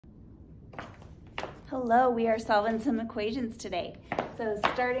Hello, we are solving some equations today. So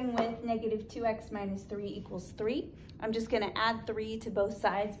starting with negative 2x minus 3 equals 3. I'm just going to add 3 to both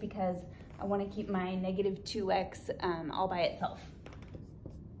sides because I want to keep my negative 2x all by itself.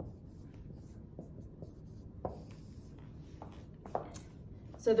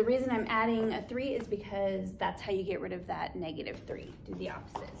 So the reason I'm adding a 3 is because that's how you get rid of that negative 3. Do the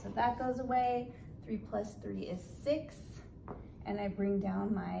opposite. So that goes away. 3 plus 3 is 6. And I bring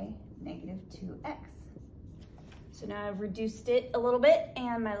down my negative 2x. So now I've reduced it a little bit,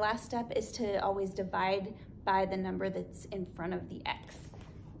 and my last step is to always divide by the number that's in front of the x.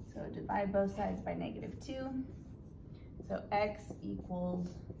 So divide both sides by negative 2. So x equals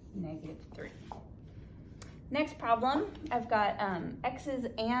negative 3. Next problem, I've got x's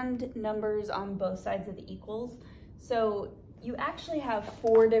and numbers on both sides of the equals. So you actually have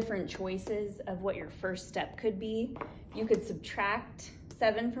 4 different choices of what your first step could be. You could subtract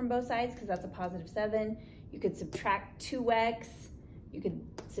 7 from both sides because that's a positive 7. You could subtract 2x. You could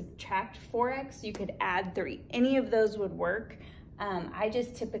subtract 4x. You could add 3. Any of those would work. I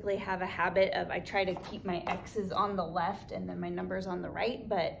just typically have a habit of I try to keep my x's on the left and then my numbers on the right,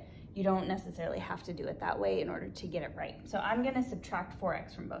 but you don't necessarily have to do it that way in order to get it right. So I'm going to subtract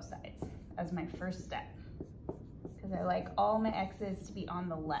 4x from both sides as my first step because I like all my x's to be on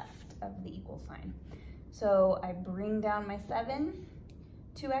the left of the equal sign. So I bring down my 7.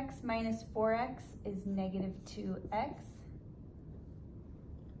 2x minus 4x is negative 2x.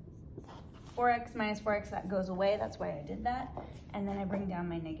 4x minus 4x, that goes away. That's why I did that. And then I bring down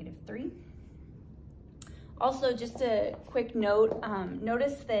my negative 3. Also, just a quick note,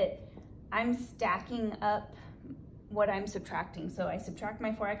 notice that I'm stacking up what I'm subtracting. So I subtract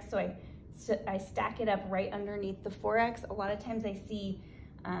my 4x, so I stack it up right underneath the 4x. A lot of times I see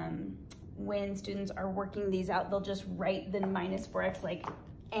when students are working these out, they'll just write the minus 4x like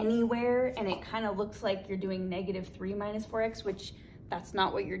anywhere, and it kind of looks like you're doing negative 3 minus 4x, which that's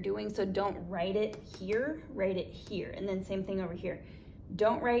not what you're doing. So don't write it here, write it here. And then same thing over here.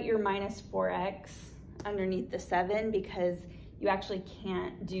 Don't write your minus 4x underneath the 7 because you actually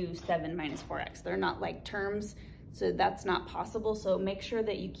can't do 7 minus 4x. They're not like terms, so that's not possible. So make sure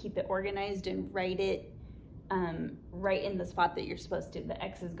that you keep it organized and write it right in the spot that you're supposed to. The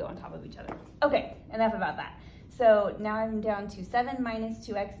x's go on top of each other. Okay, enough about that. So now I'm down to 7 minus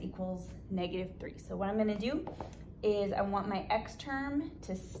 2x equals negative 3. So what I'm going to do is I want my x term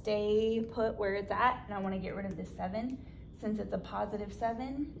to stay put where it's at, and I want to get rid of this 7. Since it's a positive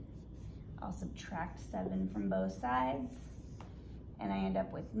 7, I'll subtract 7 from both sides, and I end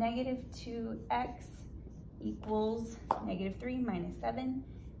up with negative 2x equals negative 3 minus 7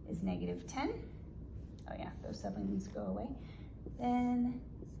 is negative 10. Oh yeah, those 7s go away. Then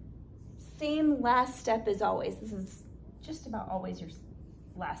same last step as always. This is just about always your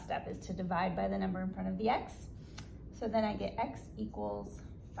last step, is to divide by the number in front of the x. So then I get x equals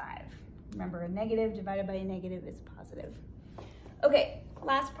 5. Remember, a negative divided by a negative is positive. Okay,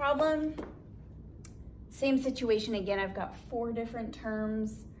 last problem. Same situation again. I've got 4 different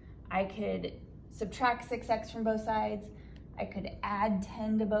terms. I could subtract 6x from both sides. I could add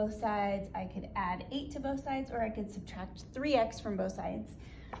 10 to both sides. I could add 8 to both sides, or I could subtract 3x from both sides.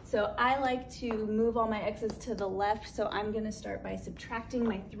 So I like to move all my x's to the left, so I'm going to start by subtracting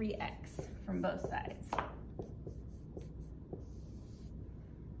my 3x from both sides.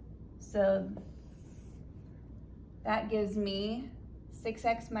 So that gives me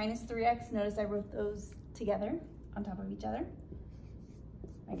 6x minus 3x. Notice I wrote those together on top of each other.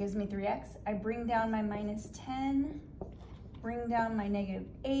 That gives me 3x. I bring down my minus 10, bring down my negative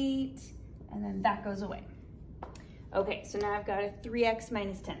 8, and then that goes away. Okay, so now I've got a 3x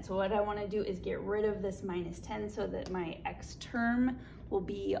minus 10. So what I want to do is get rid of this minus 10 so that my x term will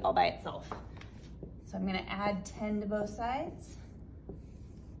be all by itself. So I'm going to add 10 to both sides,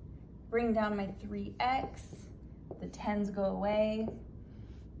 bring down my 3x, the 10s go away,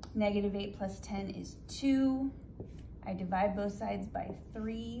 negative 8 plus 10 is 2. I divide both sides by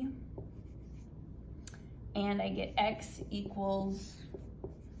 3, and I get x equals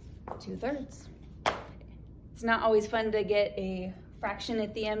 2/3. It's not always fun to get a fraction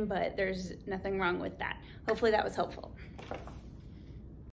at the end, but there's nothing wrong with that. Hopefully that was helpful.